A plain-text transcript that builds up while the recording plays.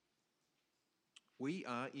We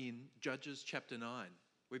are in Judges chapter 9.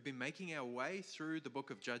 We've been making our way through the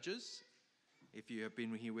book of Judges. If you have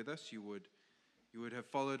been here with us, you would have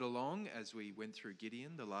followed along as we went through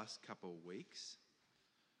Gideon the last couple of weeks.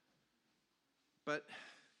 But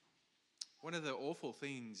one of the awful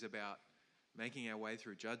things about making our way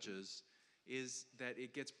through Judges is that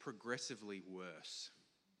it gets progressively worse.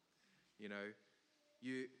 You know,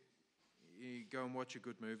 you go and watch a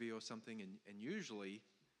good movie or something, and usually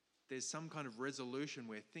there's some kind of resolution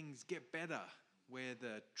where things get better, where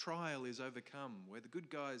the trial is overcome, where the good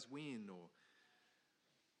guys win, or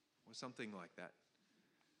something like that.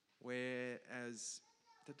 Whereas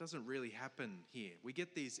that doesn't really happen here. We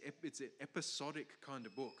get these, it's an episodic kind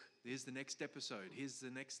of book. Here's the next episode, here's the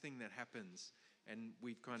next thing that happens, and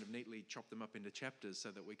we've kind of neatly chopped them up into chapters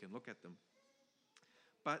so that we can look at them.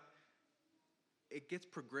 But it gets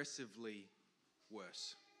progressively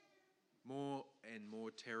worse, more and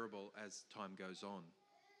more terrible as time goes on.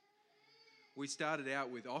 We started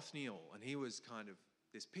out with Othniel, and he was kind of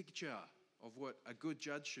this picture of what a good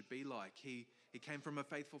judge should be like. He came from a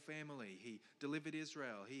faithful family. He delivered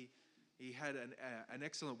Israel. He had an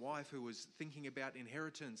excellent wife who was thinking about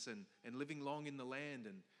inheritance and living long in the land.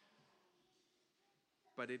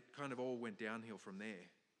 But it kind of all went downhill from there.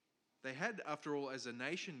 They had, after all, as a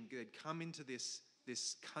nation, they'd come into this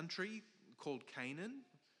country called Canaan,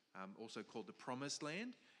 also called the Promised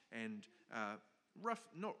Land, and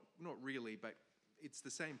not really, but it's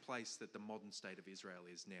the same place that the modern state of Israel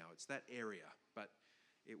is now. It's that area, but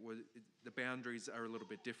the boundaries are a little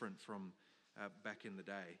bit different from back in the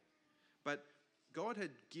day. But God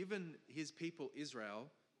had given his people Israel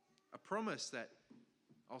a promise that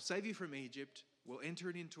I'll save you from Egypt, we'll enter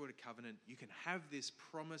it into a covenant, you can have this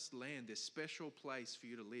promised land, this special place for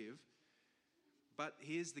you to live. But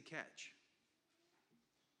here's the catch.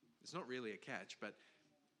 It's not really a catch, but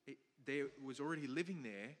there was already living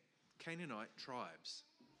there Canaanite tribes.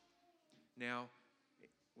 Now,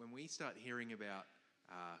 when we start hearing about,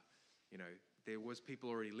 there was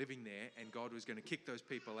people already living there and God was going to kick those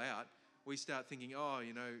people out, we start thinking,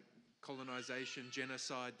 colonization,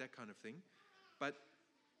 genocide, that kind of thing. But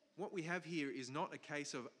what we have here is not a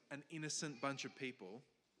case of an innocent bunch of people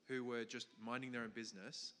who were just minding their own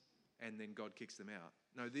business and then God kicks them out.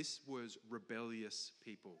 No, this was rebellious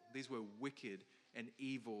people. These were wicked and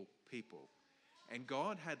evil people. And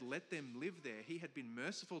God had let them live there. He had been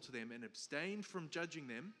merciful to them and abstained from judging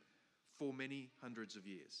them for many hundreds of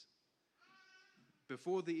years.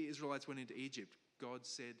 Before the Israelites went into Egypt, God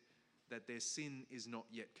said that their sin is not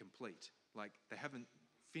yet complete. Like they haven't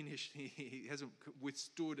finished, he hasn't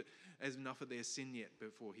withstood as enough of their sin yet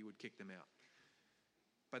before he would kick them out.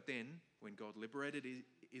 But then, when God liberated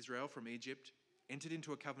Israel from Egypt, entered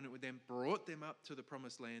into a covenant with them, brought them up to the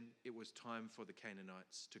promised land, it was time for the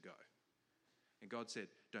Canaanites to go. And God said,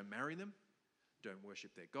 don't marry them, don't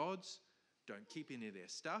worship their gods, don't keep any of their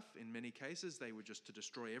stuff. In many cases, they were just to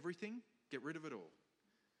destroy everything, get rid of it all.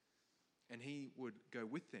 And he would go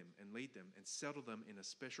with them and lead them and settle them in a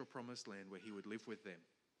special promised land where he would live with them.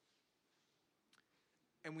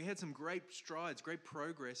 And we had some great strides, great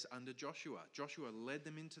progress under Joshua. Joshua led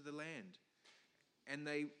them into the land. And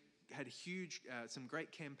they had some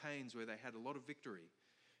great campaigns where they had a lot of victory.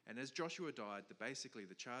 And as Joshua died, basically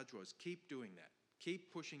the charge was, keep doing that.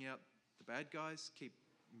 Keep pushing out the bad guys, keep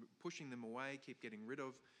pushing them away, keep getting rid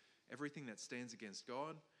of everything that stands against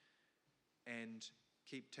God, and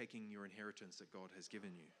keep taking your inheritance that God has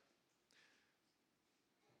given you.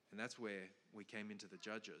 And that's where we came into the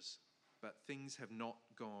Judges. But things have not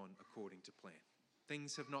gone according to plan.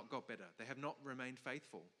 Things have not got better. They have not remained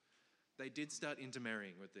faithful. They did start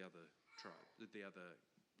intermarrying with the other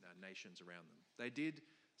nations around them. They did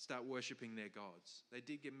start worshipping their gods. They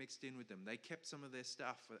did get mixed in with them. They kept some of their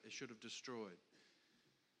stuff that they should have destroyed.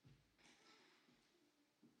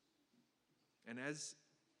 And as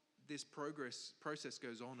this process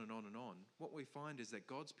goes on and on and on, what we find is that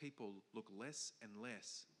God's people look less and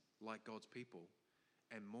less like God's people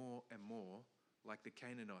and more like the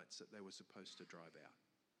Canaanites that they were supposed to drive out.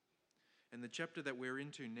 And the chapter that we're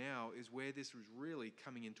into now is where this was really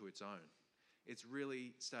coming into its own. It's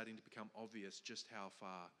really starting to become obvious just how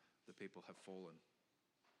far the people have fallen.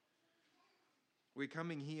 We're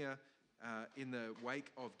coming here in the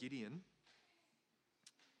wake of Gideon.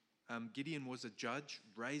 Gideon was a judge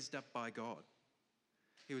raised up by God.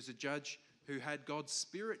 He was a judge who had God's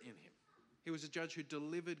Spirit in him. He was a judge who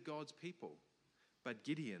delivered God's people. But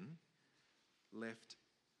Gideon left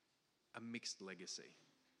a mixed legacy.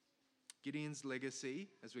 Gideon's legacy,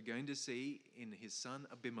 as we're going to see in his son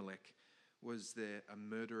Abimelech, was a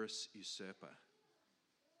murderous usurper.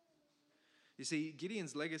 You see,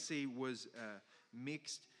 Gideon's legacy was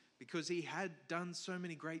mixed because he had done so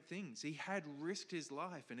many great things. He had risked his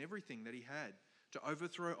life and everything that he had to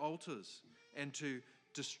overthrow altars and to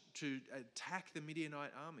attack the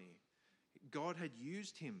Midianite army. God had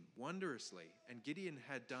used him wondrously, and Gideon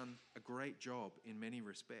had done a great job in many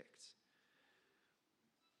respects.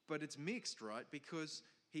 But it's mixed, right? Because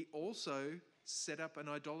he also set up an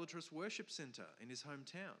idolatrous worship center in his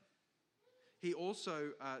hometown. He also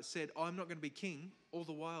said, I'm not going to be king, all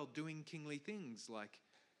the while doing kingly things like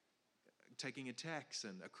taking a tax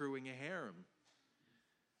and accruing a harem.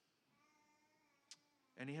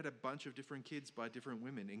 And he had a bunch of different kids by different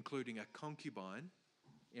women, including a concubine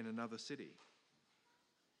in another city.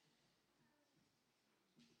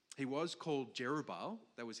 He was called Jerubbaal.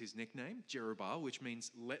 That was his nickname, Jerubbaal, which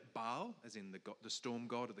means let Baal, as in the storm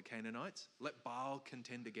god of the Canaanites, let Baal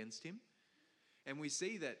contend against him. And we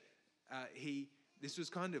see that this was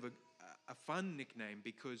kind of a fun nickname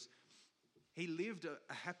because he lived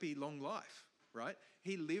a happy, long life, right?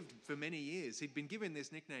 He lived for many years. He'd been given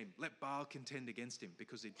this nickname, let Baal contend against him,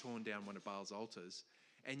 because he'd torn down one of Baal's altars.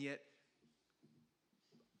 And yet,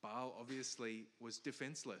 Baal obviously was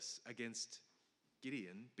defenseless against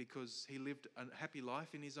Gideon because he lived a happy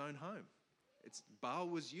life in his own home. Baal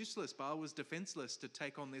was useless. Baal was defenseless to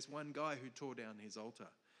take on this one guy who tore down his altar.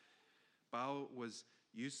 Baal was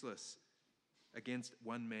useless against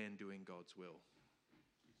one man doing God's will.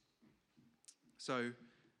 So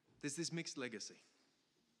there's this mixed legacy.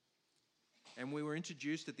 And we were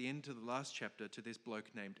introduced at the end of the last chapter to this bloke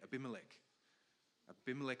named Abimelech.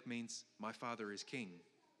 Abimelech means my father is king.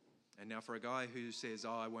 And now for a guy who says,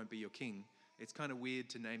 I won't be your king, it's kind of weird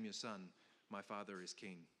to name your son, my father is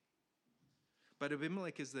king. But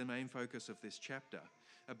Abimelech is the main focus of this chapter.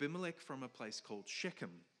 Abimelech from a place called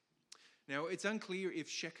Shechem. Now, it's unclear if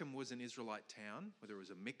Shechem was an Israelite town, whether it was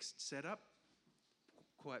a mixed setup,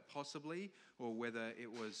 quite possibly, or whether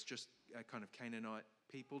it was just a kind of Canaanite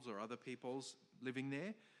peoples or other peoples living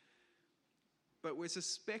there. But we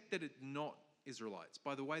suspect that it's not Israelites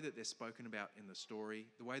by the way that they're spoken about in the story,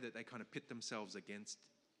 the way that they kind of pit themselves against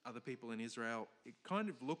other people in Israel. It kind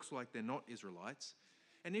of looks like they're not Israelites.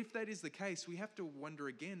 And if that is the case, we have to wonder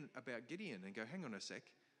again about Gideon and go, hang on a sec,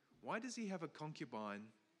 why does he have a concubine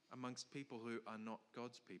amongst people who are not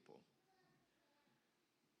God's people?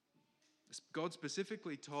 God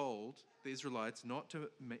specifically told the Israelites not to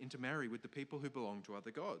intermarry with the people who belong to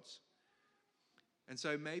other gods. And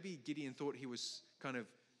so maybe Gideon thought he was kind of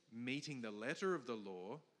meeting the letter of the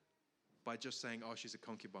law by just saying, oh, she's a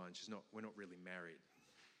concubine, we're not really married.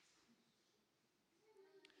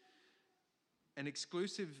 An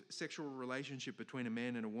exclusive sexual relationship between a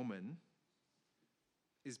man and a woman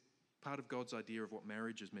is part of God's idea of what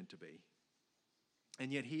marriage is meant to be.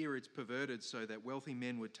 And yet here it's perverted so that wealthy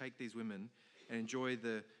men would take these women and enjoy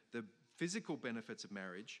the physical benefits of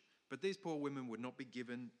marriage, but these poor women would not be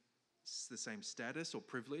given the same status or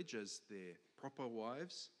privilege as their proper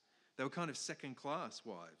wives. They were kind of second-class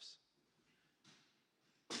wives.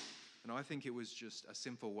 And I think it was just a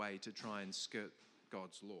sinful way to try and skirt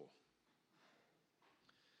God's law.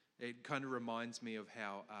 It kind of reminds me of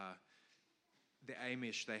how the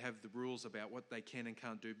Amish, they have the rules about what they can and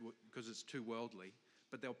can't do because it's too worldly,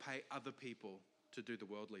 but they'll pay other people to do the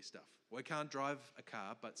worldly stuff. Well, I can't drive a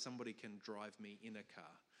car, but somebody can drive me in a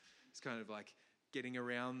car. It's kind of like getting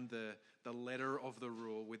around the letter of the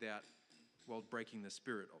rule while breaking the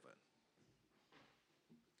spirit of it.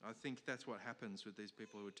 I think that's what happens with these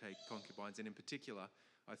people who would take concubines. And in particular,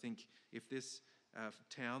 I think if this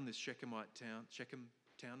town, this Shechemite town,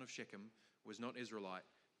 town of Shechem, was not Israelite,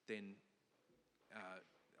 then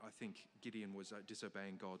I think Gideon was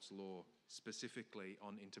disobeying God's law, specifically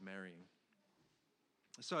on intermarrying.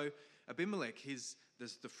 So Abimelech,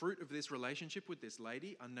 the fruit of this relationship with this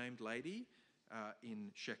lady, unnamed lady in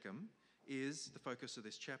Shechem, is the focus of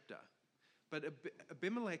this chapter. But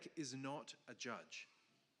Abimelech is not a judge.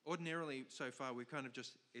 Ordinarily, so far, we've kind of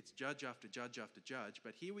it's judge after judge after judge,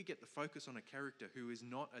 but here we get the focus on a character who is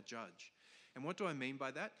not a judge. And what do I mean by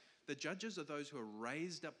that? The judges are those who are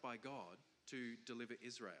raised up by God to deliver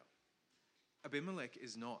Israel. Abimelech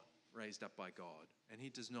is not raised up by God, and he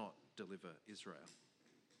does not deliver Israel.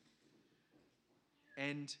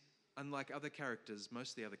 And unlike other characters,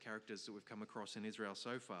 most of the other characters that we've come across in Israel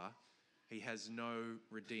so far, he has no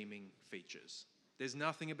redeeming features. There's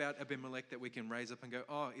nothing about Abimelech that we can raise up and go,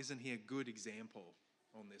 oh, isn't he a good example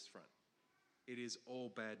on this front? It is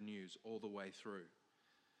all bad news all the way through.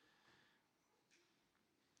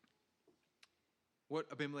 What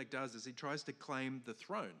Abimelech does is he tries to claim the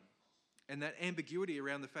throne. And that ambiguity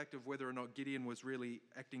around the fact of whether or not Gideon was really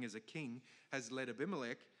acting as a king has led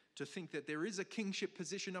Abimelech to think that there is a kingship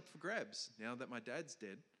position up for grabs. Now that my dad's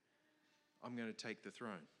dead, I'm going to take the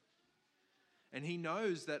throne. And he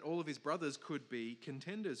knows that all of his brothers could be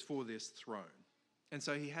contenders for this throne. And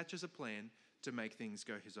so he hatches a plan to make things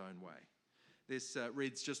go his own way. This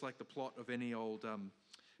reads just like the plot of any old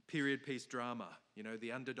period piece drama. You know,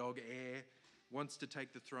 the underdog heir wants to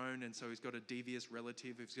take the throne, and so he's got a devious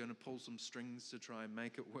relative who's going to pull some strings to try and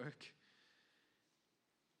make it work.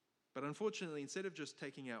 But unfortunately, instead of just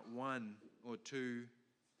taking out one or two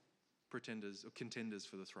pretenders or contenders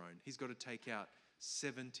for the throne, he's got to take out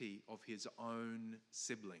 70 of his own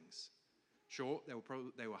siblings. Sure,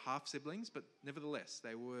 they were half siblings, but nevertheless,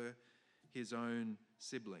 they were his own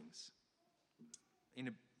siblings.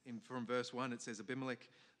 From verse 1, it says, Abimelech,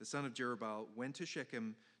 the son of Jerubbaal, went to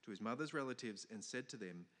Shechem to his mother's relatives and said to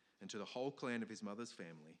them and to the whole clan of his mother's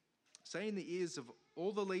family, say in the ears of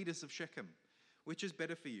all the leaders of Shechem, which is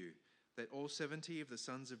better for you, that all 70 of the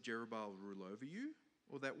sons of Jerubbaal rule over you,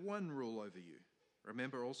 or that one rule over you?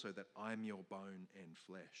 Remember also that I am your bone and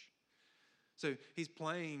flesh. So he's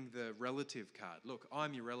playing the relative card. Look,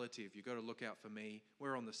 I'm your relative. You've got to look out for me.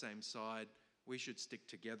 We're on the same side. We should stick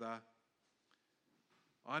together.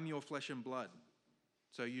 I'm your flesh and blood.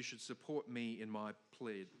 So you should support me in my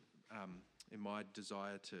plea, in my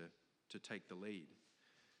desire to take the lead.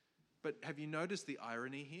 But have you noticed the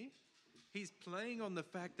irony here? He's playing on the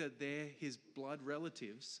fact that they're his blood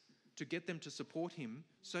relatives to get them to support him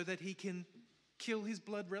so that he can kill his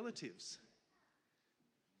blood relatives.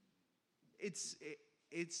 It's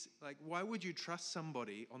like, why would you trust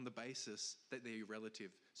somebody on the basis that they're your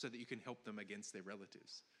relative so that you can help them against their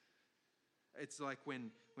relatives? It's like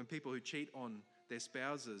when people who cheat on their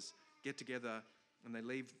spouses get together and they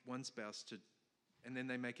leave one spouse and then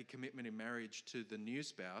they make a commitment in marriage to the new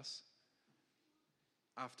spouse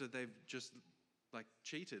after they've just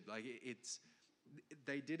cheated.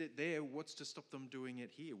 They did it there. What's to stop them doing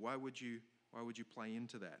it here? Why would you play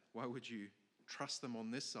into that? Why would you trust them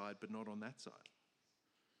on this side but not on that side?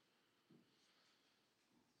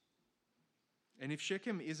 And if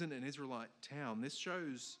Shechem isn't an Israelite town, this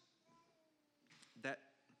shows that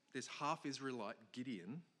this half-Israelite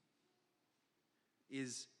Gideon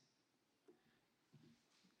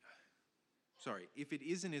if it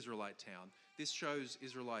is an Israelite town, this shows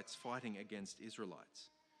Israelites fighting against Israelites,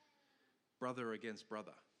 brother against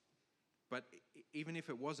brother. But even if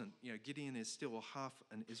it wasn't, Gideon is still half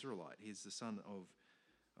an Israelite. He's the son of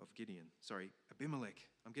Gideon. Abimelech.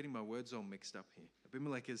 I'm getting my words all mixed up here.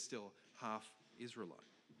 Abimelech is still half Israelite.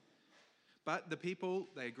 But the people,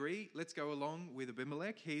 they agree, let's go along with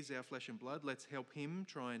Abimelech. He's our flesh and blood. Let's help him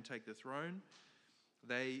try and take the throne.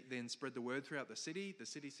 They then spread the word throughout the city. The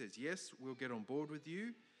city says, yes, we'll get on board with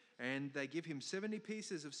you. And they give him 70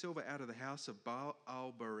 pieces of silver out of the house of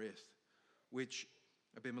Baal-berith, which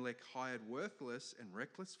Abimelech hired worthless and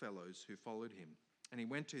reckless fellows who followed him. And he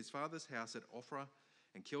went to his father's house at Ophrah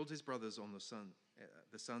and killed his brothers on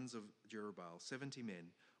the sons of Jerubbaal, 70 men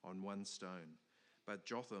on one stone. But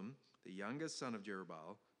Jotham, the youngest son of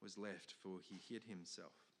Jerubbaal, was left, for he hid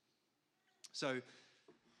himself. So,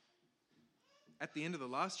 at the end of the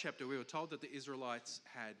last chapter, we were told that the Israelites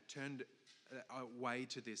had turned away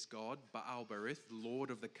to this god, Baal-berith, Lord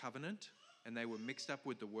of the Covenant, and they were mixed up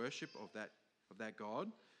with the worship of that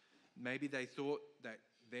god. Maybe they thought that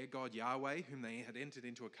their God Yahweh, whom they had entered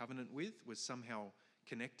into a covenant with, was somehow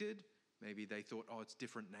connected. Maybe they thought, it's a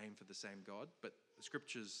different name for the same God. But the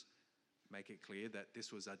scriptures make it clear that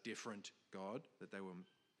this was a different God that they were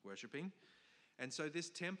worshipping. And so this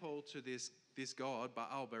temple to this god,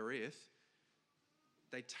 Baal-berith,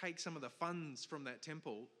 they take some of the funds from that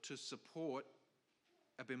temple to support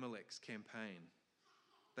Abimelech's campaign.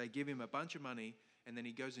 They give him a bunch of money, and then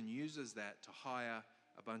he goes and uses that to hire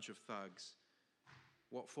a bunch of thugs.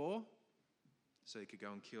 What for? So he could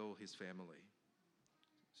go and kill his family.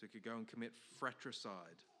 So he could go and commit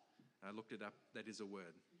fratricide. I looked it up. That is a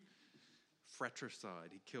word.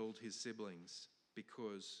 Fratricide. He killed his siblings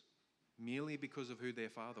merely because of who their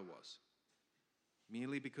father was.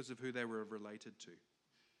 Merely because of who they were related to.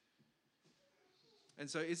 And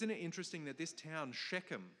so isn't it interesting that this town,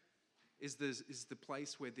 Shechem, is the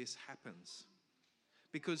place where this happens?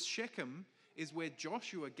 Because Shechem is where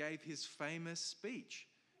Joshua gave his famous speech.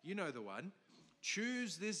 You know the one.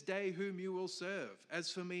 Choose this day whom you will serve. As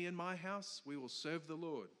for me and my house, we will serve the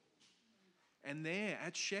Lord. And there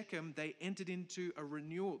at Shechem, they entered into a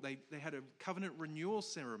renewal. They had a covenant renewal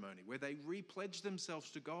ceremony where they repledged themselves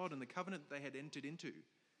to God and the covenant they had entered into.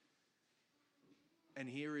 And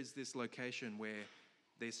here is this location where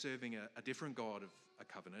they're serving a different God of a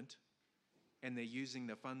covenant, and they're using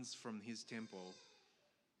the funds from his temple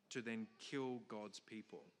to then kill God's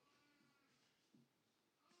people.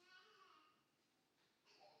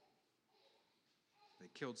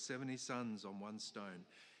 killed 70 sons on one stone.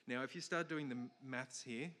 Now, if you start doing the maths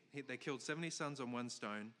here, they killed 70 sons on one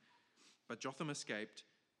stone, but Jotham escaped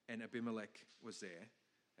and Abimelech was there.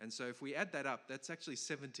 And so if we add that up, that's actually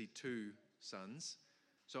 72 sons.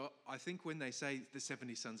 So I think when they say the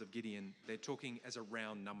 70 sons of Gideon, they're talking as a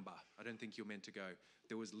round number. I don't think you're meant to go,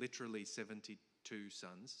 there was literally 72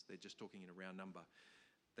 sons. They're just talking in a round number.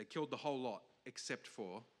 They killed the whole lot except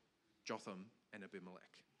for Jotham and Abimelech.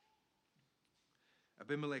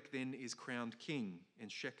 Abimelech then is crowned king in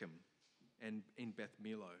Shechem and in Beth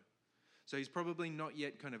Millo. So he's probably not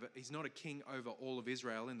yet he's not a king over all of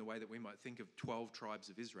Israel in the way that we might think of 12 tribes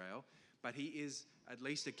of Israel, but he is at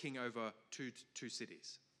least a king over two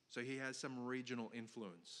cities. So he has some regional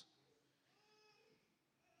influence.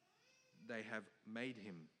 They have made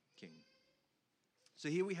him king. So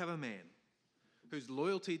here we have a man whose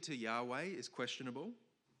loyalty to Yahweh is questionable,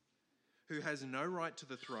 who has no right to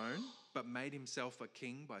the throne, but made himself a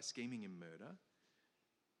king by scheming in murder.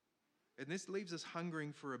 And this leaves us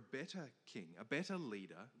hungering for a better king, a better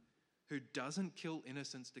leader, who doesn't kill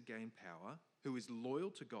innocents to gain power, who is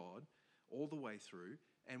loyal to God all the way through,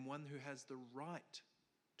 and one who has the right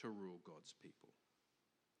to rule God's people.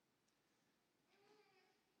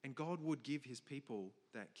 And God would give his people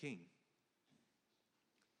that king.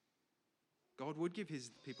 God would give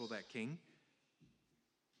his people that king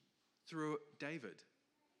through David.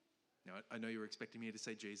 Now, I know you were expecting me to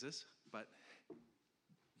say Jesus, but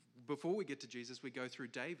before we get to Jesus, we go through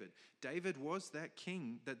David. David was that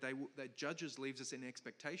king that Judges leaves us in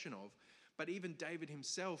expectation of, but even David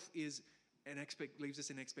himself leaves us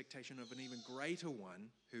in expectation of an even greater one,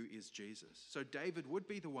 who is Jesus. So David would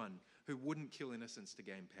be the one who wouldn't kill innocents to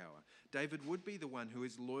gain power. David would be the one who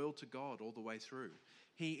is loyal to God all the way through.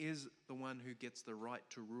 He is the one who gets the right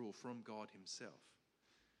to rule from God himself.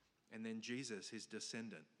 And then Jesus, his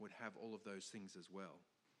descendant, would have all of those things as well.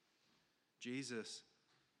 Jesus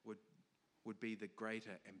would be the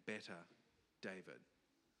greater and better David,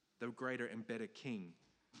 the greater and better king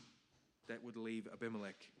that would leave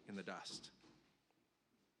Abimelech in the dust.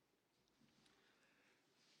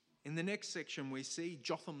 In the next section, we see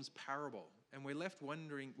Jotham's parable, and we're left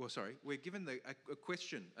wondering, we're given a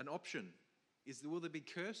question, an option. Will there be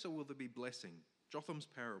curse or will there be blessing? Jotham's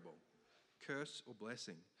parable, curse or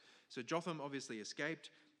blessing. So Jotham obviously escaped.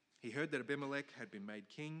 He heard that Abimelech had been made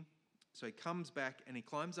king. So he comes back and he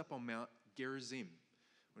climbs up on Mount Gerizim.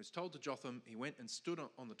 When it was told to Jotham, he went and stood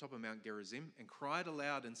on the top of Mount Gerizim and cried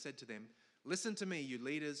aloud and said to them, "Listen to me, you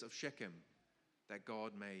leaders of Shechem, that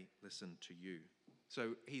God may listen to you."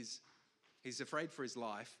 So he's afraid for his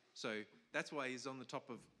life. So that's why he's on the top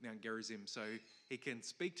of Mount Gerizim, so he can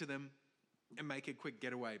speak to them and make a quick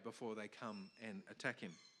getaway before they come and attack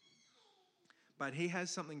him. But he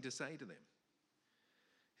has something to say to them.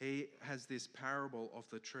 He has this parable of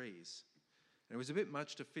the trees. And it was a bit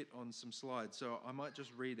much to fit on some slides, so I might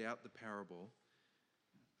just read out the parable,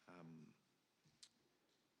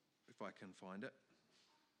 if I can find it.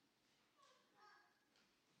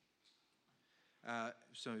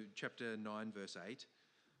 So chapter 9, verse 8.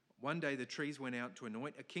 One day the trees went out to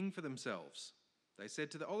anoint a king for themselves. They said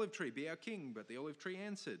to the olive tree, "Be our king." But the olive tree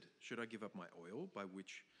answered, "Should I give up my oil, by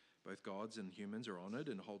which both gods and humans are honoured,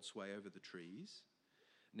 and hold sway over the trees?"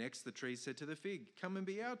 Next the trees said to the fig, "Come and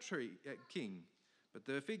be our king." But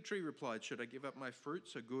the fig tree replied, "Should I give up my fruit,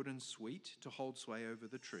 so good and sweet, to hold sway over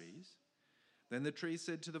the trees?" Then the trees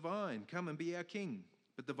said to the vine, "Come and be our king."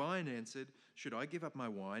 But the vine answered, "Should I give up my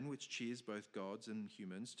wine, which cheers both gods and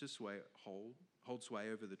humans, to hold sway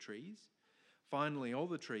over the trees?" Finally all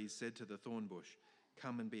the trees said to the thorn bush,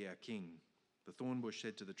 "Come and be our king." The thorn bush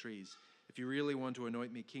said to the trees, "If you really want to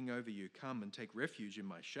anoint me king over you, come and take refuge in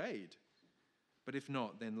my shade. But if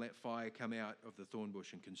not, then let fire come out of the thorn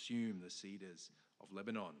bush and consume the cedars of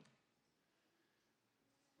Lebanon."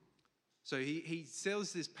 So he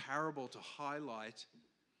sells this parable to highlight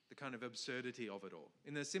the kind of absurdity of it all,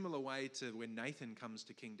 in a similar way to when Nathan comes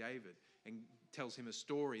to King David and tells him a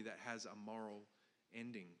story that has a moral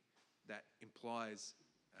ending that implies,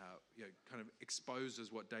 kind of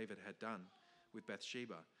exposes what David had done with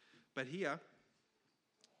Bathsheba. But here,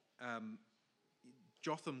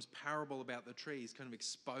 Jotham's parable about the trees kind of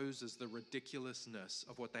exposes the ridiculousness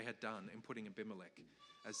of what they had done in putting Abimelech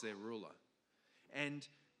as their ruler. And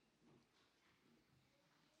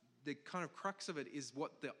the kind of crux of it is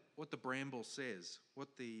what the bramble says,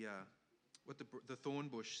 what the thorn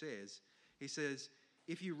bush says. He says,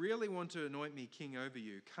 "If you really want to anoint me king over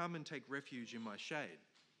you, come and take refuge in my shade."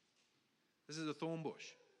 This is a thorn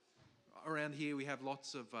bush. Around here we have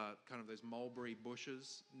lots of kind of those mulberry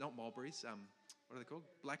bushes, not mulberries, what are they called?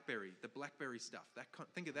 Blackberry, the blackberry stuff.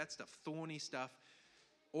 Think of that stuff, thorny stuff.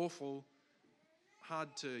 awful, hard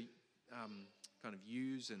to kind of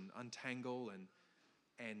use and untangle,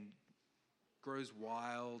 and grows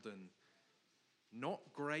wild and not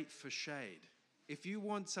great for shade. If you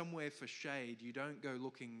want somewhere for shade, you don't go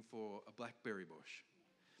looking for a blackberry bush.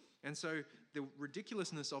 And so the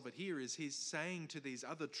ridiculousness of it here is he's saying to these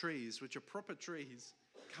other trees, which are proper trees,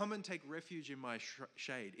 come and take refuge in my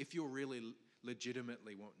shade if you really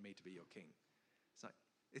legitimately want me to be your king. It's like,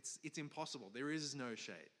 it's impossible. There is no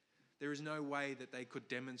shade. There is no way that they could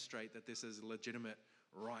demonstrate that this is a legitimate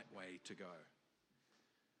right way to go.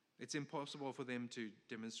 It's impossible for them to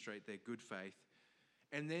demonstrate their good faith.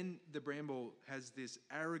 And then the bramble has this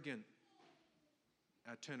arrogant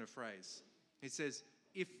turn of phrase. It says,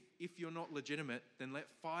 if you're not legitimate, then let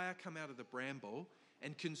fire come out of the bramble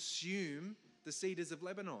and consume the cedars of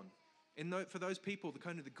Lebanon. And for those people, the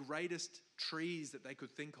kind of the greatest trees that they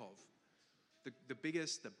could think of, the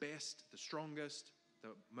biggest, the best, the strongest, the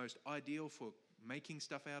most ideal for making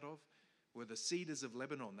stuff out of, were the cedars of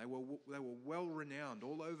Lebanon. They were well renowned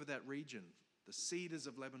all over that region. The cedars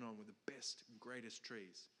of Lebanon were the best, greatest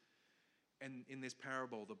trees. And in this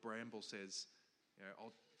parable, the bramble says,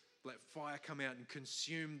 I'll let fire come out and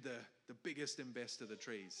consume the biggest and best of the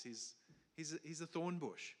trees. He's a thorn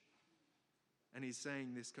bush. And he's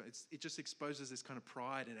saying this, it just exposes this kind of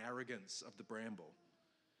pride and arrogance of the bramble.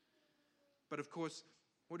 But of course,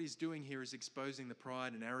 what he's doing here is exposing the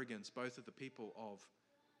pride and arrogance both of the people of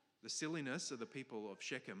the silliness of the people of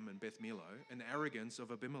Shechem and Beth Millo and the arrogance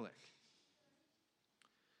of Abimelech.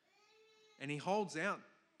 And he holds out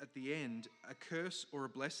at the end a curse or a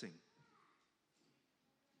blessing.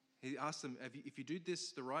 He asks them, if you did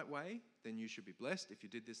this the right way, then you should be blessed. If you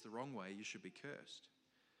did this the wrong way, you should be cursed.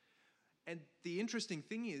 And the interesting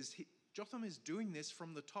thing is, Jotham is doing this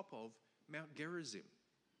from the top of Mount Gerizim.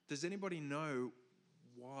 Does anybody know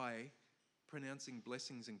why pronouncing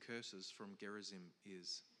blessings and curses from Gerizim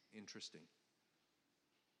is interesting?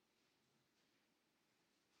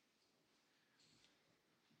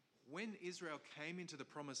 When Israel came into the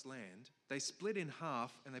promised land, they split in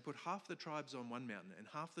half and they put half the tribes on one mountain and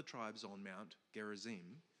half the tribes on Mount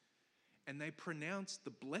Gerizim, and they pronounced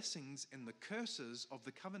the blessings and the curses of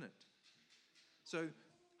the covenant. So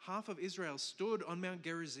half of Israel stood on Mount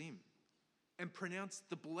Gerizim and pronounced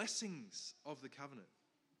the blessings of the covenant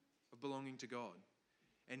of belonging to God.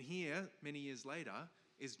 And here, many years later,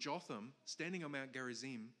 is Jotham standing on Mount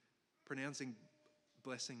Gerizim pronouncing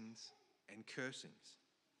blessings and cursings.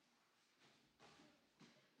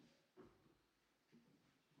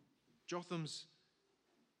 Jotham's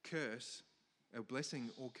curse, a blessing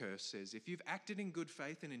or curse, says, if you've acted in good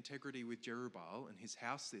faith and integrity with Jerubbaal and his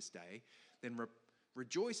house this day, then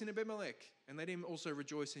rejoice in Abimelech and let him also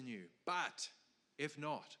rejoice in you. But if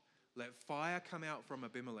not, let fire come out from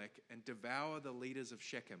Abimelech and devour the leaders of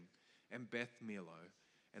Shechem and Beth Millo,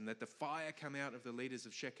 and let the fire come out of the leaders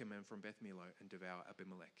of Shechem and from Beth Millo and devour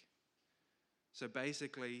Abimelech. So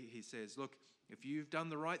basically he says, look, if you've done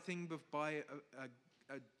the right thing by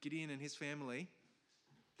Gideon and his family,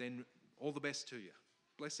 then all the best to you,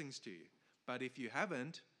 blessings to you. But if you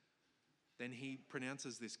haven't, then he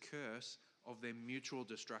pronounces this curse of their mutual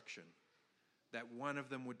destruction, that one of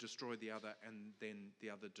them would destroy the other and then the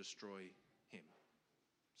other destroy him.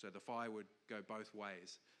 So the fire would go both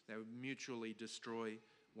ways. They would mutually destroy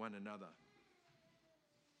one another.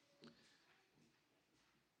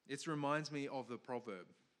 It reminds me of the proverb,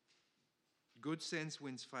 good sense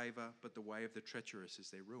wins favour, but the way of the treacherous is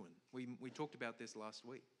their ruin. We talked about this last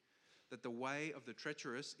week, that the way of the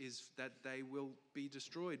treacherous is that they will be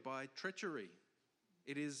destroyed by treachery.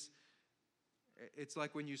 It's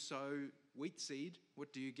like when you sow wheat seed,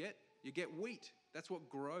 what do you get? You get wheat. That's what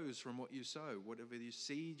grows from what you sow. Whatever you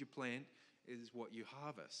seed you plant is what you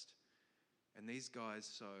harvest. And these guys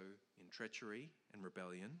sow in treachery and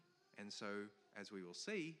rebellion, and so, as we will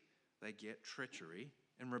see, they get treachery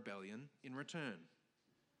and rebellion in return.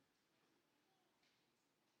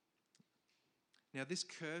 Now, this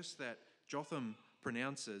curse that Jotham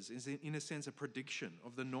pronounces is, in a sense, a prediction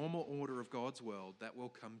of the normal order of God's world that will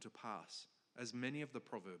come to pass, as many of the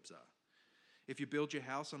proverbs are. If you build your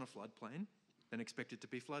house on a floodplain, then expect it to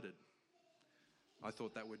be flooded. I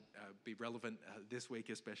thought that would be relevant this week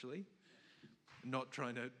especially. Not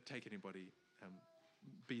trying to take anybody,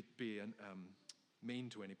 be mean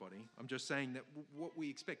to anybody. I'm just saying that what we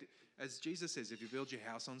expect, as Jesus says, if you build your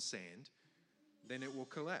house on sand, then it will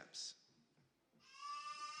collapse.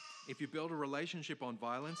 If you build a relationship on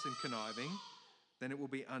violence and conniving, then it will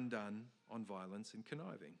be undone on violence and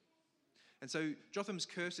conniving. And so Jotham's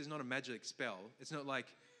curse is not a magic spell. It's not like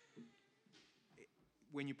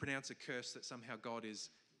when you pronounce a curse that somehow God is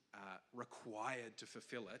required to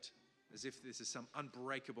fulfill it, as if this is some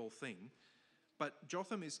unbreakable thing. But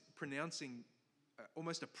Jotham is pronouncing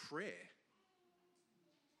almost a prayer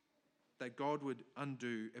that God would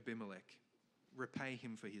undo Abimelech, repay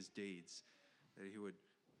him for his deeds, that he would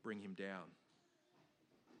bring him down.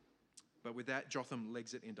 But with that, Jotham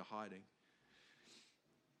legs it into hiding.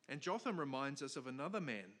 And Jotham reminds us of another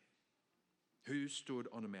man who stood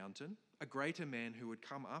on a mountain, a greater man who would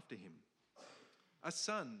come after him, a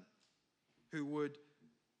son who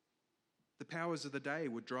the powers of the day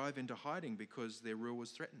would drive into hiding because their rule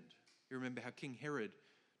was threatened. You remember how King Herod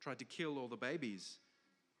tried to kill all the babies,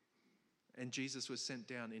 and Jesus was sent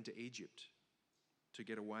down into Egypt to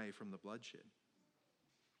get away from the bloodshed.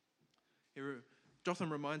 Here,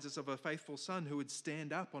 Jotham reminds us of a faithful son who would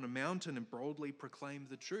stand up on a mountain and boldly proclaim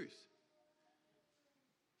the truth.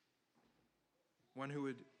 One who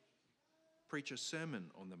would preach a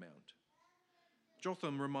sermon on the mount.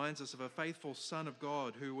 Jotham reminds us of a faithful son of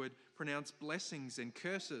God who would pronounce blessings and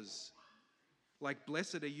curses, like,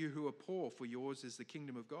 "Blessed are you who are poor, for yours is the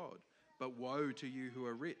kingdom of God. But woe to you who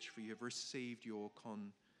are rich, for you have received your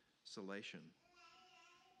consolation."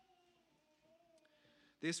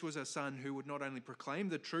 This was a son who would not only proclaim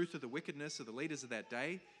the truth of the wickedness of the leaders of that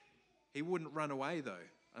day, he wouldn't run away though,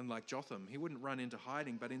 unlike Jotham. He wouldn't run into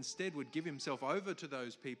hiding, but instead would give himself over to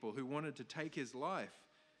those people who wanted to take his life.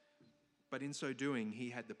 But in so doing,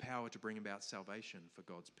 he had the power to bring about salvation for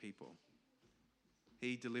God's people.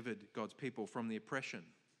 He delivered God's people from the oppression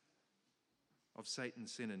of Satan,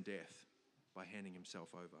 sin, and death by handing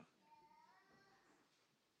himself over.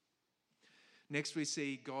 Next, we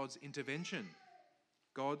see God's intervention.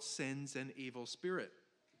 God sends an evil spirit.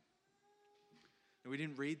 Now, we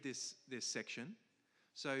didn't read this section,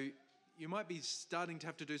 so you might be starting to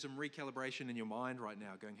have to do some recalibration in your mind right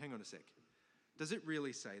now, going, hang on a sec. Does it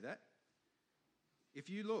really say that? If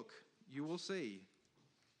you look, you will see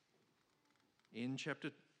in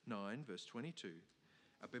chapter 9, verse 22,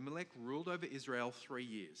 Abimelech ruled over Israel 3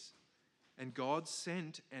 years, and God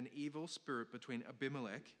sent an evil spirit between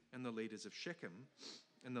Abimelech and the leaders of Shechem,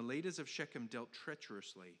 and the leaders of Shechem dealt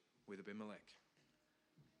treacherously with Abimelech.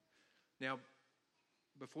 Now,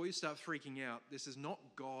 before you start freaking out, this is not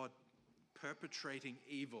God perpetrating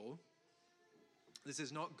evil. This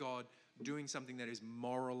is not God doing something that is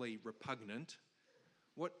morally repugnant.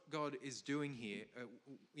 What God is doing here,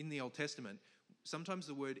 in the Old Testament, sometimes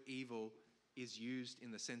the word evil is used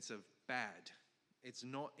in the sense of bad. It's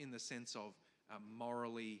not in the sense of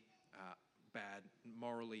morally bad,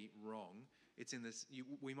 morally wrong. It's in this.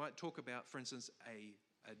 We might talk about, for instance, a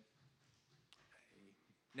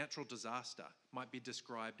natural disaster might be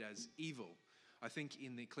described as evil. I think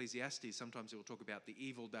in the Ecclesiastes, sometimes it will talk about the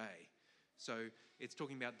evil day. So it's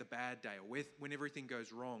talking about the bad day, or when everything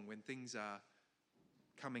goes wrong, when things are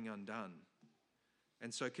coming undone.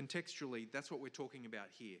 And so contextually, that's what we're talking about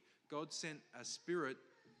here. God sent a spirit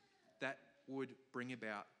that would bring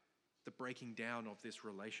about the breaking down of this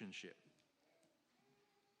relationship.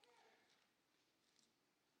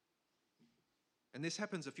 And this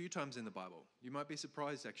happens a few times in the Bible. You might be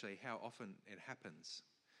surprised, actually, how often it happens.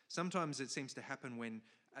 Sometimes it seems to happen when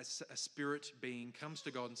a spirit being comes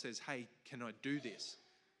to God and says, hey, can I do this?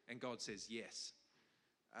 And God says yes.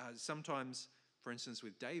 Sometimes, for instance,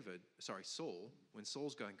 with Saul, when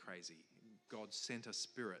Saul's going crazy, God sent a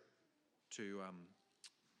spirit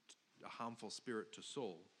a harmful spirit to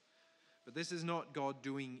Saul. But this is not God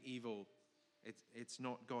doing evil. It's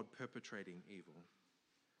not God perpetrating evil.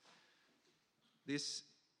 This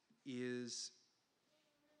is,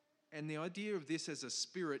 and the idea of this as a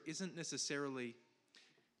spirit isn't necessarily,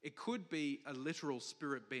 it could be a literal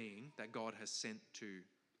spirit being that God has sent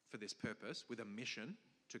for this purpose, with a mission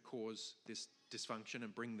to cause this dysfunction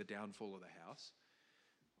and bring the downfall of the house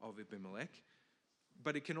of Abimelech.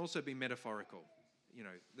 But it can also be metaphorical. You know,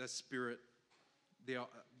 the spirit,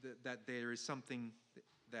 that there is something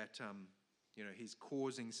that, he's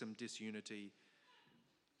causing some disunity,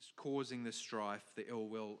 causing the strife, the ill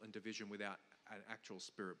will and division without an actual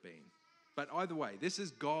spirit being. But either way, this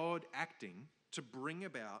is God acting to bring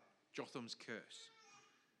about Jotham's curse.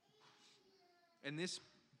 And this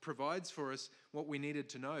provides for us what we needed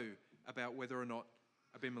to know about whether or not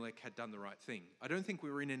Abimelech had done the right thing. I don't think we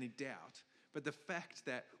were in any doubt, but the fact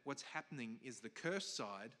that what's happening is the curse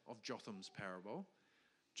side of Jotham's parable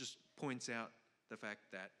just points out the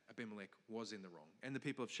fact that Abimelech was in the wrong and the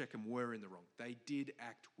people of Shechem were in the wrong. They did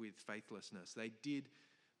act with faithlessness. They did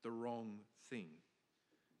the wrong thing,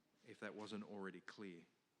 if that wasn't already clear.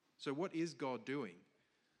 So what is God doing?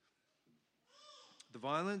 The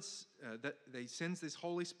violence that he sends this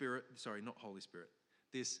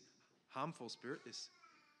this harmful spirit, this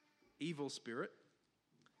evil spirit,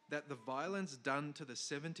 that the violence done to the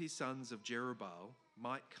 70 sons of Jerubbaal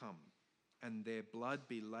might come, and their blood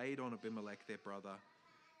be laid on Abimelech their brother,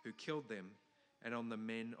 who killed them, and on the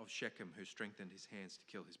men of Shechem, who strengthened his hands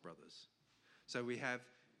to kill his brothers. So we have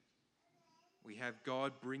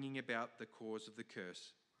God bringing about the cause of the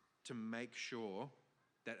curse to make sure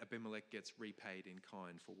that Abimelech gets repaid in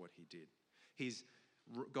kind for what he did.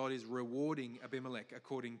 God is rewarding Abimelech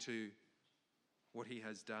according to what he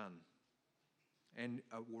has done, and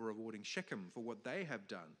we're rewarding Shechem for what they have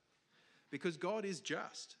done. Because God is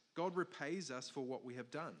just. God repays us for what we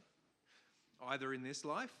have done, either in this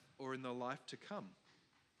life or in the life to come.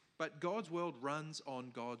 But God's world runs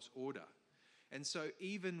on God's order. And so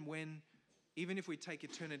even if we take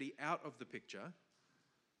eternity out of the picture,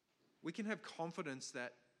 we can have confidence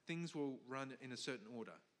that things will run in a certain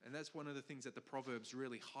order. And that's one of the things that the Proverbs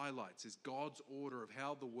really highlights, is God's order of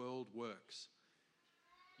how the world works.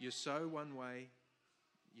 You sow one way,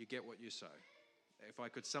 you get what you sow. If I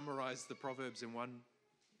could summarize the Proverbs in one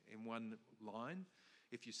line,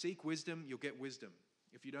 if you seek wisdom, you'll get wisdom.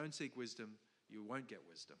 If you don't seek wisdom, you won't get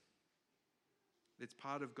wisdom. It's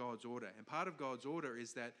part of God's order. And part of God's order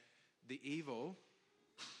is that the evil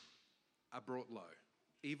are brought low.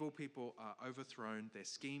 Evil people are overthrown. Their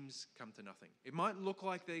schemes come to nothing. It might look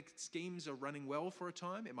like their schemes are running well for a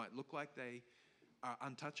time. It might look like they are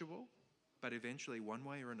untouchable. But eventually, one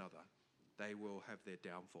way or another, they will have their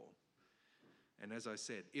downfall. And as I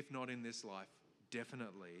said, if not in this life,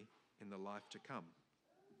 definitely in the life to come.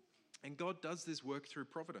 And God does this work through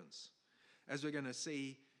providence. As we're going to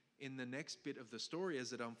see in the next bit of the story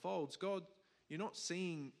as it unfolds, God, you're not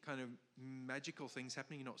seeing kind of magical things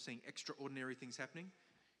happening. You're not seeing extraordinary things happening.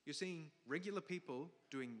 You're seeing regular people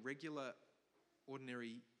doing regular,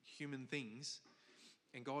 ordinary human things,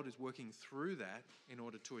 and God is working through that in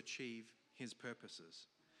order to achieve his purposes.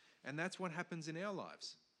 And that's what happens in our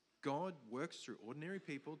lives. God works through ordinary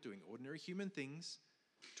people doing ordinary human things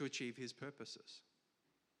to achieve his purposes.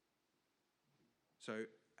 So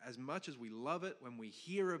as much as we love it when we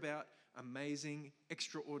hear about amazing,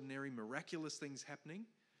 extraordinary, miraculous things happening,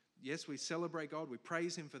 yes, we celebrate God, we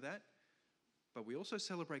praise him for that, but we also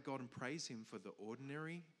celebrate God and praise him for the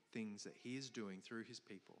ordinary things that he is doing through his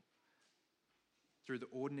people, through the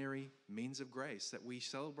ordinary means of grace that we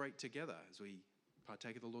celebrate together as we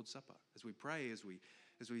partake of the Lord's Supper, as we pray, as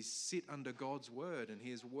we sit under God's word, and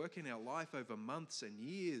he is working our life over months and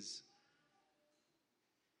years.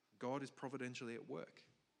 God is providentially at work.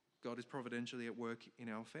 God is providentially at work in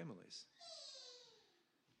our families.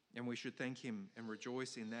 And we should thank him and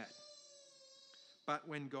rejoice in that. But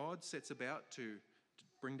when God sets about to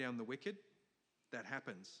bring down the wicked, that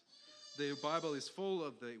happens. The Bible is full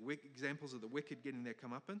of the examples of the wicked getting their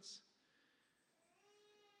comeuppance.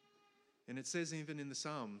 And it says even in the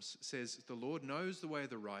Psalms, it says, the Lord knows the way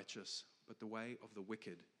of the righteous, but the way of the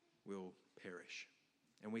wicked will perish.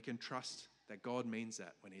 And we can trust that God means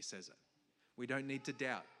that when he says it. We don't need to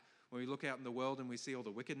doubt. When we look out in the world and we see all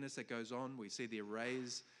the wickedness that goes on, we see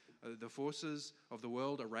the forces of the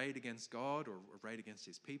world arrayed against God or arrayed against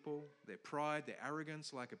his people, their pride, their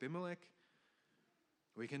arrogance like Abimelech,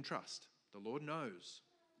 we can trust. The Lord knows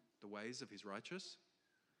the ways of his righteous,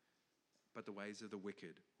 but the ways of the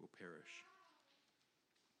wicked will perish.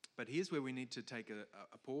 But here's where we need to take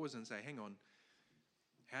a pause and say, hang on,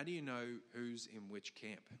 how do you know who's in which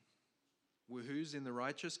camp? Well, who's in the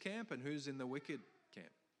righteous camp and who's in the wicked camp?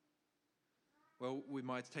 Well, we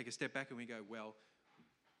might take a step back and we go, well,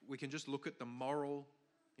 we can just look at the moral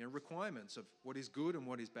requirements of what is good and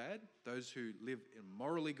what is bad. Those who live in a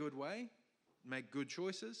morally good way, make good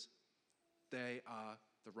choices, they are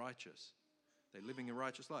the righteous. They're living a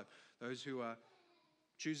righteous life. Those who are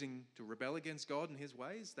choosing to rebel against God and his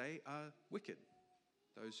ways, they are wicked.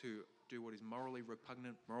 Those who do what is morally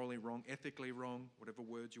repugnant, morally wrong, ethically wrong, whatever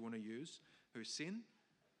words you want to use, who sin,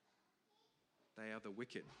 they are the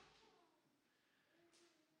wicked.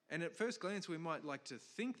 And at first glance, we might like to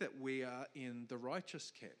think that we are in the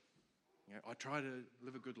righteous camp. I try to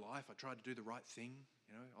live a good life. I try to do the right thing.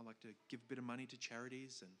 I like to give a bit of money to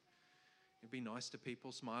charities and be nice to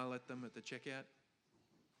people, smile at them at the checkout.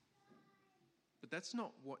 But that's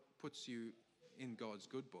not what puts you in God's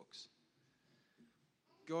good books.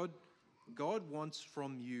 God wants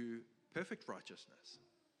from you perfect righteousness.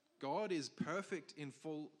 God is perfect in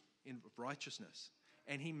righteousness.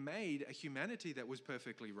 And he made a humanity that was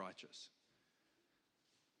perfectly righteous.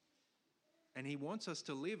 And he wants us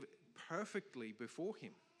to live perfectly before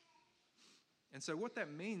him. And so what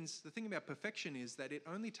that means, the thing about perfection is that it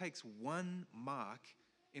only takes one mark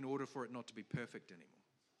in order for it not to be perfect anymore.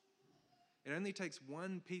 It only takes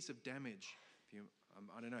one piece of damage. If you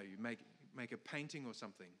I don't know, you make a painting or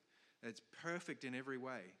something that's perfect in every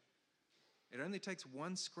way. It only takes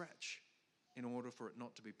one scratch in order for it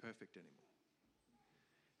not to be perfect anymore.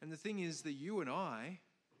 And the thing is that you and I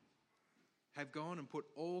have gone and put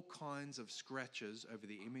all kinds of scratches over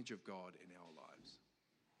the image of God in our lives.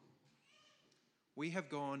 We have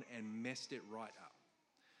gone and messed it right up.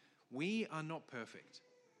 We are not perfect.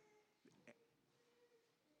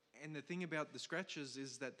 And the thing about the scratches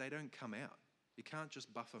is that they don't come out. You can't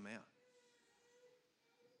just buff them out.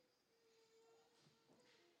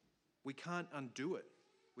 We can't undo it.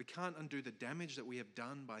 We can't undo the damage that we have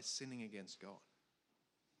done by sinning against God.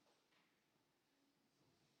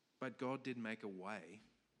 But God did make a way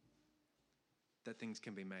that things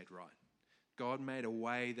can be made right. God made a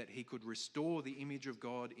way that he could restore the image of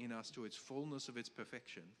God in us to its fullness of its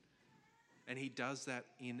perfection. And he does that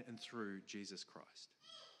in and through Jesus Christ.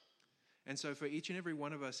 And so for each and every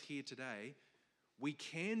one of us here today, we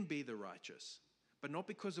can be the righteous, but not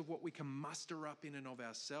because of what we can muster up in and of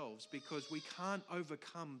ourselves, because we can't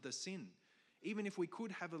overcome the sin. Even if we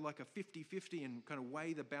could have a 50-50 and kind of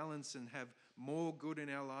weigh the balance and have more good in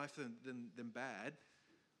our life than bad,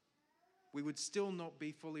 we would still not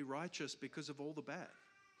be fully righteous because of all the bad.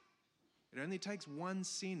 It only takes one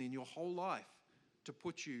sin in your whole life to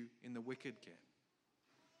put you in the wicked camp.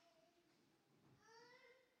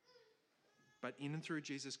 But in and through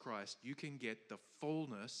Jesus Christ, you can get the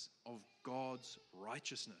fullness of God's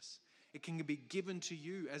righteousness. It can be given to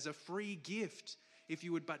you as a free gift if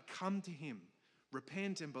you would but come to him,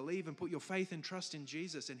 repent and believe and put your faith and trust in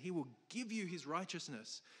Jesus, and he will give you his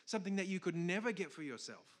righteousness, something that you could never get for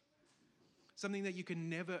yourself, something that you can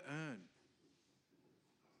never earn.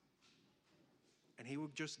 And he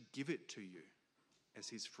will just give it to you as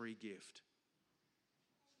his free gift.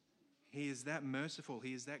 He is that merciful.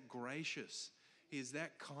 He is that gracious. He is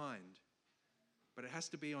that kind. But it has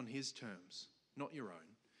to be on his terms, not your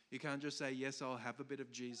own. You can't just say, yes, I'll have a bit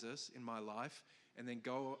of Jesus in my life and then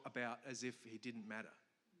go about as if he didn't matter.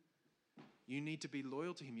 You need to be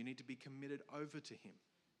loyal to him. You need to be committed over to him.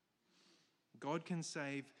 God can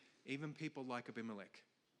save even people like Abimelech.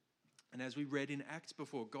 And as we read in Acts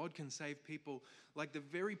before, God can save people like the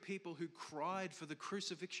very people who cried for the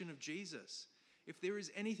crucifixion of Jesus. If there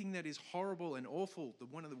is anything that is horrible and awful,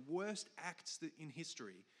 one of the worst acts in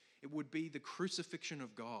history, it would be the crucifixion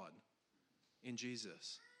of God in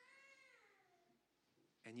Jesus.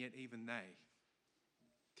 And yet even they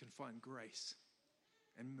can find grace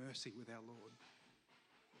and mercy with our Lord.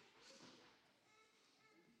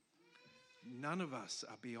 None of us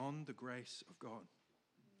are beyond the grace of God.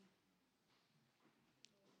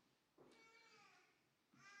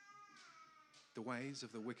 The ways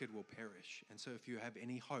of the wicked will perish. And so if you have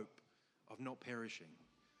any hope of not perishing,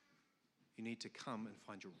 you need to come and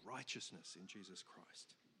find your righteousness in Jesus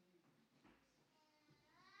Christ.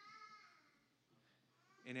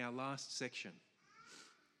 In our last section,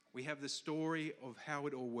 we have the story of how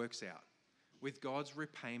it all works out with God's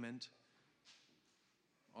repayment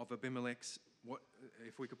of Abimelech's,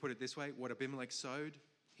 if we could put it this way, what Abimelech sowed,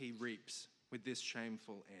 he reaps with this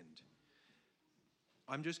shameful end.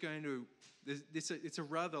 I'm just going to, it's a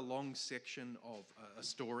rather long section of a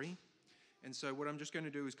story. And so what I'm just going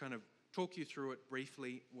to do is kind of talk you through it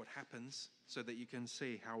briefly, what happens, so that you can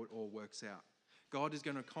see how it all works out. God is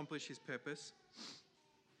going to accomplish his purpose.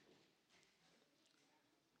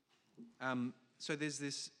 So there's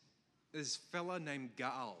this fella named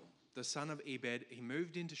Gaal, the son of Ebed. He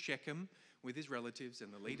moved into Shechem with his relatives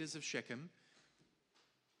and the leaders of Shechem.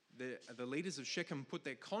 The leaders of Shechem put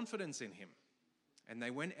their confidence in him. And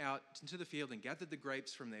they went out into the field and gathered the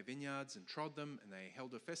grapes from their vineyards and trod them, and they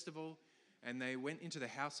held a festival, and they went into the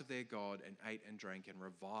house of their God and ate and drank and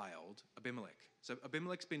reviled Abimelech. So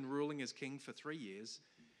Abimelech's been ruling as king for 3 years.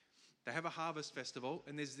 They have a harvest festival,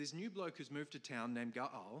 and there's this new bloke who's moved to town named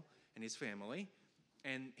Gaal and his family,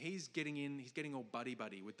 and he's getting all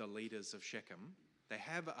buddy-buddy with the leaders of Shechem. They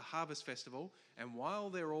have a harvest festival, and while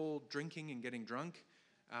they're all drinking and getting drunk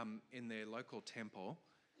in their local temple,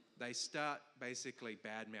 they start basically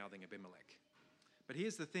bad-mouthing Abimelech. But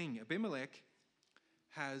here's the thing. Abimelech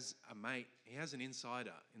has a mate. He has an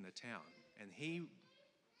insider in the town, and he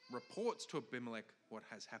reports to Abimelech what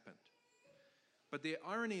has happened. But the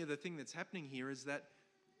irony of the thing that's happening here is that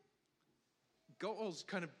Gaal's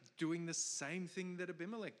kind of doing the same thing that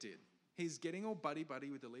Abimelech did. He's getting all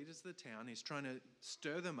buddy-buddy with the leaders of the town. He's trying to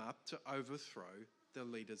stir them up to overthrow the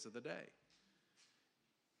leaders of the day.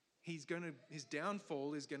 His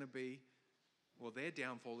downfall is going to be, their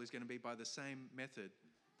downfall is going to be by the same method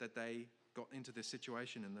that they got into this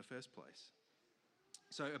situation in the first place.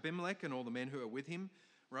 So Abimelech and all the men who are with him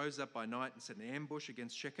rose up by night and set an ambush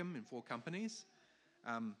against Shechem in 4 companies.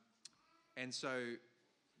 And so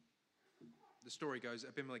the story goes,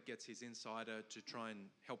 Abimelech gets his insider to try and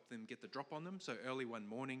help them get the drop on them. So early one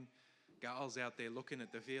morning, Gaal's out there looking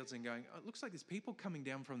at the fields and going, oh, it looks like there's people coming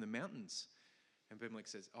down from the mountains. And Abimelech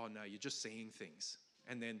says, oh no, you're just seeing things.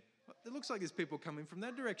 And then, it looks like there's people coming from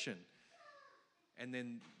that direction. And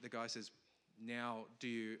then the guy says, now are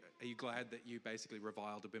you glad that you basically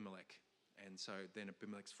reviled Abimelech? And so then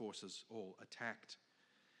Abimelech's forces all attacked.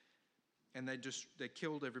 And they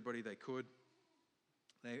killed everybody they could.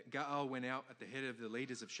 Gaal went out at the head of the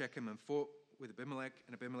leaders of Shechem and fought with Abimelech,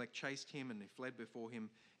 and Abimelech chased him and he fled before him,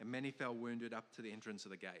 and many fell wounded up to the entrance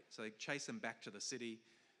of the gate. So they chased them back to the city,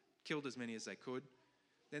 killed as many as they could.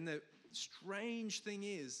 Then the strange thing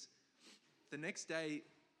is, the next day,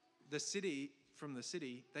 they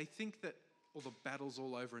think that all the battle's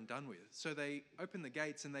all over and done with. So they open the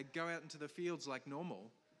gates and they go out into the fields like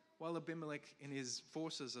normal, while Abimelech and his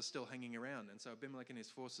forces are still hanging around. And so Abimelech and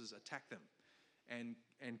his forces attack them and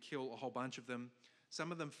kill a whole bunch of them.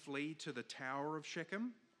 Some of them flee to the Tower of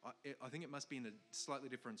Shechem. I think it must be in a slightly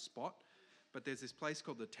different spot, but there's this place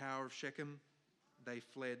called the Tower of Shechem. They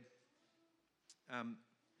fled.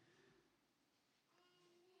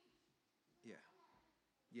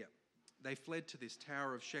 They fled to this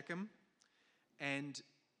Tower of Shechem, and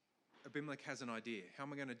Abimelech has an idea. How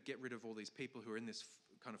am I going to get rid of all these people who are in this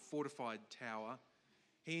kind of fortified tower?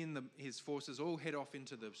 He and his forces all head off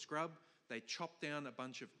into the scrub. They chop down a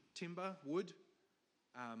bunch of timber, wood,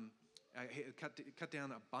 cut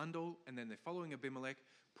down a bundle, and then they're following Abimelech,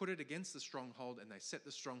 put it against the stronghold, and they set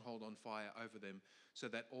the stronghold on fire over them so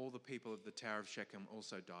that all the people of the Tower of Shechem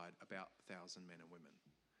also died, about 1,000 men and women.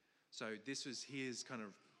 So this was his kind of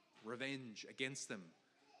revenge against them.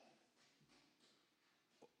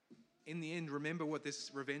 In the end, remember what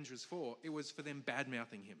this revenge was for. It was for them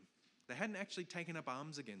bad-mouthing him. They hadn't actually taken up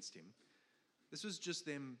arms against him. This was just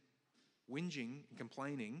them whinging and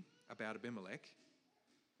complaining about Abimelech,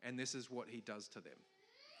 and this is what he does to them.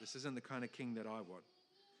 This isn't the kind of king that I want.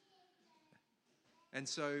 And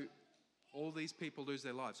so all these people lose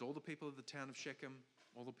their lives. All the people of the town of Shechem,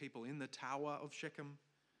 all the people in the Tower of Shechem.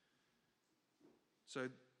 So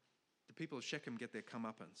the people of Shechem get their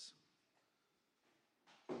comeuppance.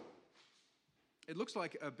 It looks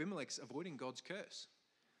like Abimelech's avoiding God's curse.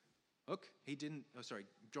 Look,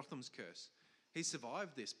 Jotham's curse. He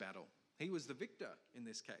survived this battle. He was the victor in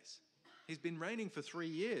this case. He's been reigning for 3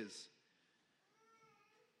 years.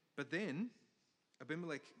 But then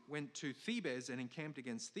Abimelech went to Thebez and encamped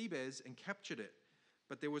against Thebez and captured it.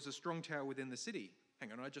 But there was a strong tower within the city.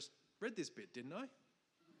 Hang on, I just read this bit, didn't I?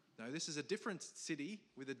 No, this is a different city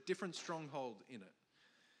with a different stronghold in it.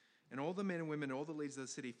 And all the men and women, all the leaders of the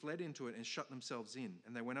city fled into it and shut themselves in.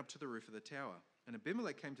 And they went up to the roof of the tower. And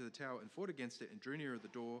Abimelech came to the tower and fought against it and drew near the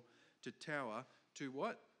door to tower to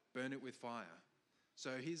what? Burn it with fire.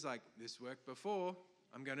 So he's like, this worked before.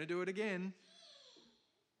 I'm going to do it again.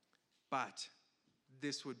 But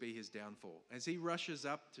this would be his downfall. As he rushes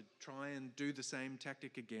up to try and do the same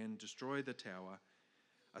tactic again, destroy the tower,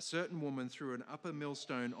 a certain woman threw an upper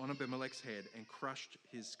millstone on Abimelech's head and crushed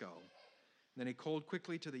his skull. Then he called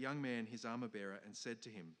quickly to the young man, his armor-bearer, and said to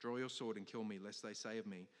him, draw your sword and kill me, lest they say of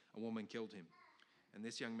me, a woman killed him. And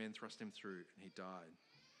this young man thrust him through, and he died.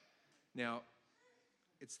 Now,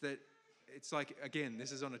 it's like, again,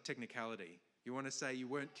 this is on a technicality. You want to say you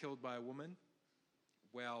weren't killed by a woman?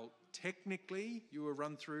 Well, technically, you were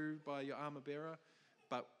run through by your armor-bearer,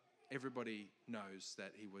 but everybody knows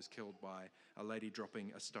that he was killed by a lady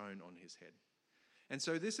dropping a stone on his head. And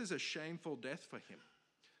so this is a shameful death for him.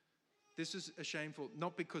 This is a shameful,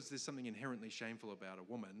 not because there's something inherently shameful about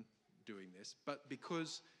a woman doing this, but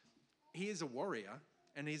because he is a warrior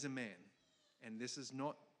and he's a man. And this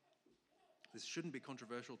shouldn't be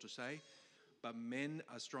controversial to say, but men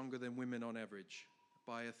are stronger than women on average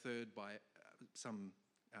by a third by some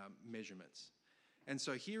measurements. And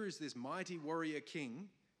so here is this mighty warrior king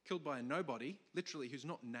killed by a nobody, literally who's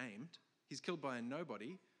not named. He's killed by a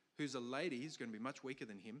nobody who's a lady who's going to be much weaker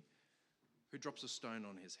than him, who drops a stone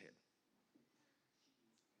on his head.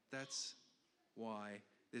 That's why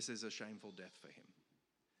this is a shameful death for him.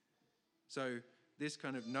 So this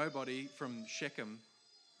kind of nobody from Shechem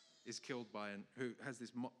is killed by who has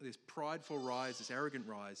this prideful rise, this arrogant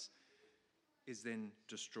rise, is then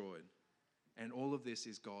destroyed. And all of this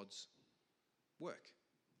is God's work.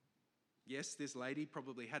 Yes, this lady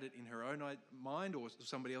probably had it in her own mind, or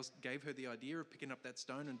somebody else gave her the idea of picking up that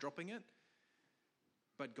stone and dropping it.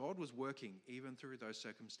 But God was working even through those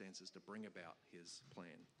circumstances to bring about his plan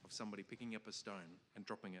of somebody picking up a stone and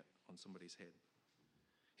dropping it on somebody's head.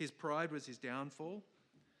 His pride was his downfall,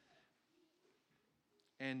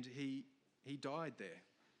 And he died there,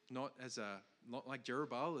 not like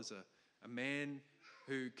Jerubbaal, as a man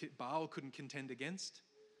who Baal couldn't contend against.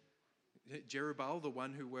 Jerubbaal, the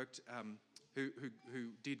one who worked, who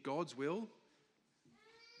did God's will,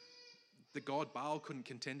 the god Baal couldn't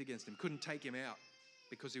contend against him, couldn't take him out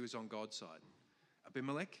because he was on God's side.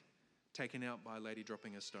 Abimelech, taken out by a lady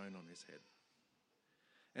dropping a stone on his head.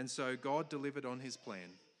 And so God delivered on his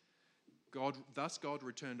plan. Thus God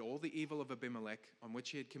returned all the evil of Abimelech, on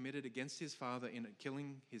which he had committed against his father in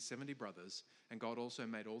killing his 70 brothers, and God also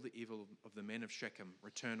made all the evil of the men of Shechem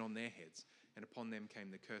return on their heads, and upon them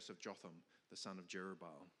came the curse of Jotham, the son of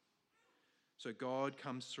Jerubbaal. So God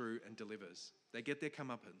comes through and delivers. They get their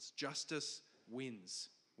comeuppance. Justice wins,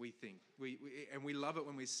 we think. And we love it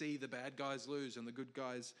when we see the bad guys lose and the good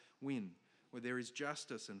guys win, where there is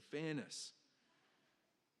justice and fairness.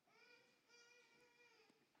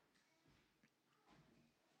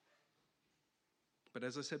 But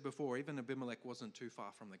as I said before, even Abimelech wasn't too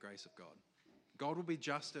far from the grace of God. God will be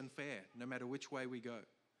just and fair no matter which way we go.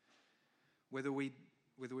 Whether we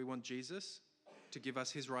want Jesus to give us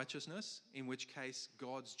his righteousness, in which case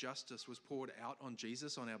God's justice was poured out on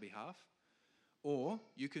Jesus on our behalf, or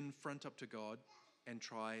you can front up to God and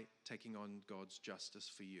try taking on God's justice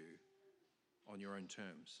for you on your own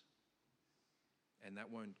terms. And that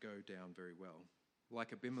won't go down very well.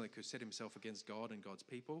 Like Abimelech, who set himself against God and God's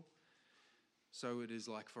people, so it is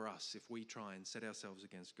like for us if we try and set ourselves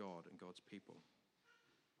against God and God's people.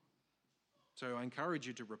 So I encourage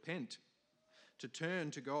you to repent, to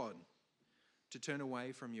turn to God, to turn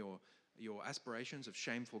away from your aspirations of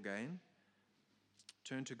shameful gain.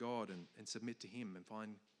 Turn to God and submit to him and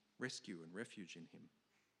find rescue and refuge in him.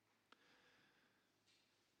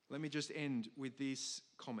 Let me just end with this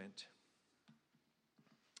comment.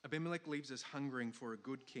 Abimelech leaves us hungering for a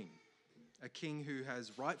good king, a king who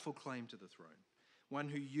has rightful claim to the throne, one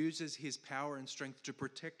who uses his power and strength to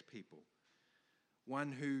protect people,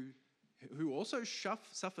 one who also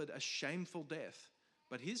suffered a shameful death,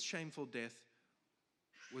 but his shameful death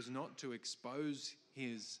was not to expose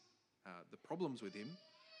the problems with him.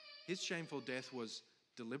 His shameful death was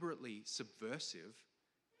deliberately subversive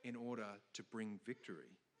in order to bring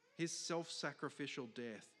victory. His self-sacrificial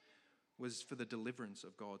death was for the deliverance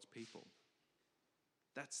of God's people.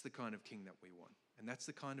 That's the kind of king that we want. And that's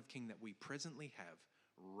the kind of king that we presently have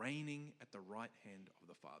reigning at the right hand of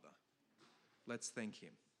the Father. Let's thank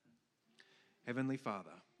him. Heavenly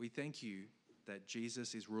Father, we thank you that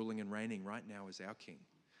Jesus is ruling and reigning right now as our king,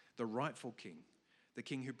 the rightful king, the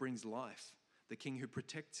king who brings life, the king who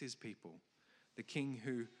protects his people, the king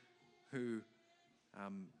who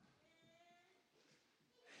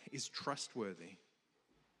is trustworthy.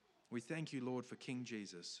 We thank you, Lord, for King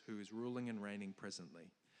Jesus, who is ruling and reigning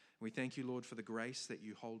presently. We thank you, Lord, for the grace that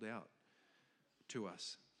you hold out to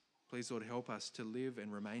us. Please, Lord, help us to live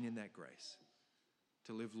and remain in that grace,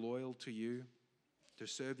 to live loyal to you, to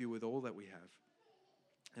serve you with all that we have.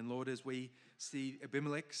 And Lord, as we see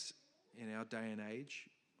Abimelechs in our day and age,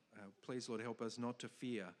 please, Lord, help us not to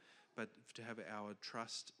fear, but to have our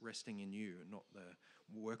trust resting in you, not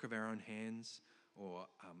the work of our own hands or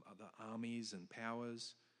other armies and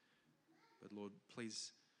powers. But Lord,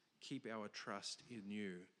 please keep our trust in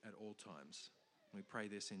you at all times. We pray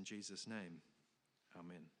this in Jesus' name.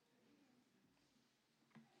 Amen.